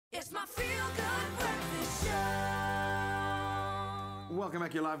It's my feel-good breakfast show. Welcome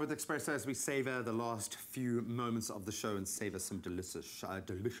back. You're live with Expresso as we savor the last few moments of the show and savor some delicious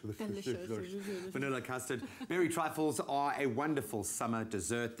vanilla custard. Berry trifles are a wonderful summer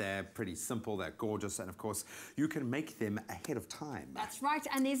dessert. They're pretty simple, they're gorgeous, and of course, you can make them ahead of time. That's right,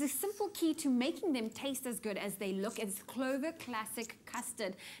 and there's a simple key to making them taste as good as they look. It's Clover Classic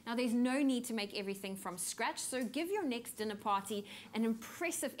Custard. Now, there's no need to make everything from scratch, so give your next dinner party an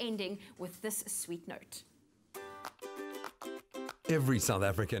impressive ending with this sweet note. Every South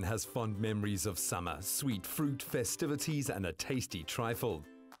African has fond memories of summer, sweet fruit, festivities and a tasty trifle.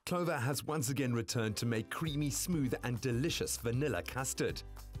 Clover has once again returned to make creamy, smooth and delicious vanilla custard.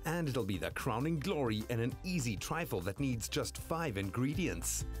 And it'll be the crowning glory in an easy trifle that needs just 5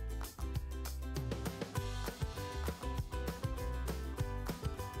 ingredients.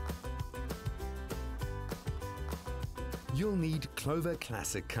 You'll need Clover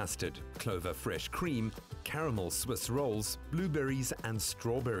Classic Custard, Clover Fresh Cream, caramel Swiss rolls, blueberries and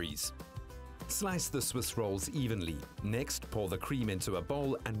strawberries. Slice the Swiss rolls evenly. Next, pour the cream into a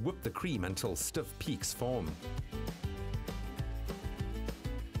bowl and whip the cream until stiff peaks form.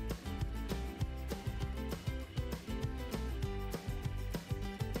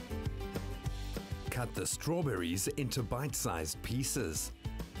 Cut the strawberries into bite-sized pieces.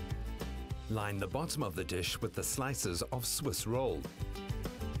 Line the bottom of the dish with the slices of Swiss roll.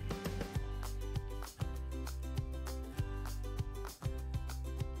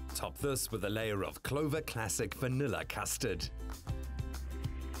 Top this with a layer of Clover Classic Vanilla Custard.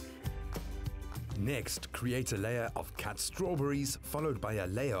 Next, create a layer of cut strawberries followed by a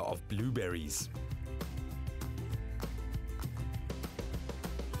layer of blueberries.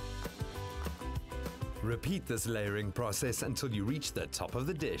 Repeat this layering process until you reach the top of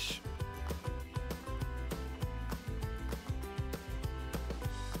the dish.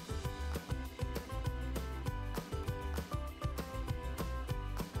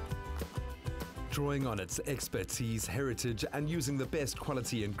 Drawing on its expertise, heritage, and using the best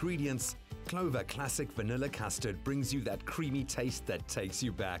quality ingredients, Clover Classic Vanilla Custard brings you that creamy taste that takes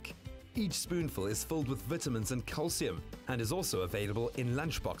you back. Each spoonful is filled with vitamins and calcium and is also available in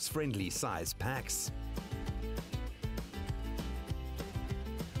lunchbox-friendly size packs.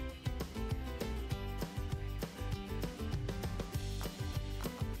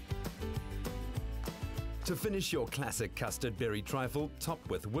 To finish your classic custard berry trifle, top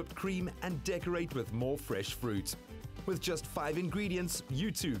with whipped cream and decorate with more fresh fruit. With just 5 ingredients,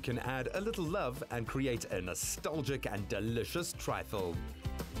 you too can add a little love and create a nostalgic and delicious trifle.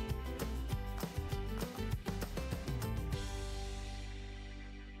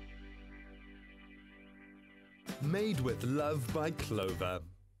 Made with love by Clover.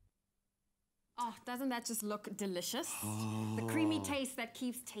 Oh, doesn't that just look delicious? Oh. The creamy taste that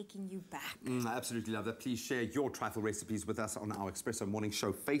keeps taking you back. I absolutely love that. Please share your trifle recipes with us on our Expresso Morning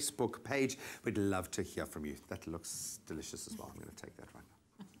Show Facebook page. We'd love to hear from you. That looks delicious as well. I'm going to take that right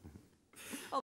now.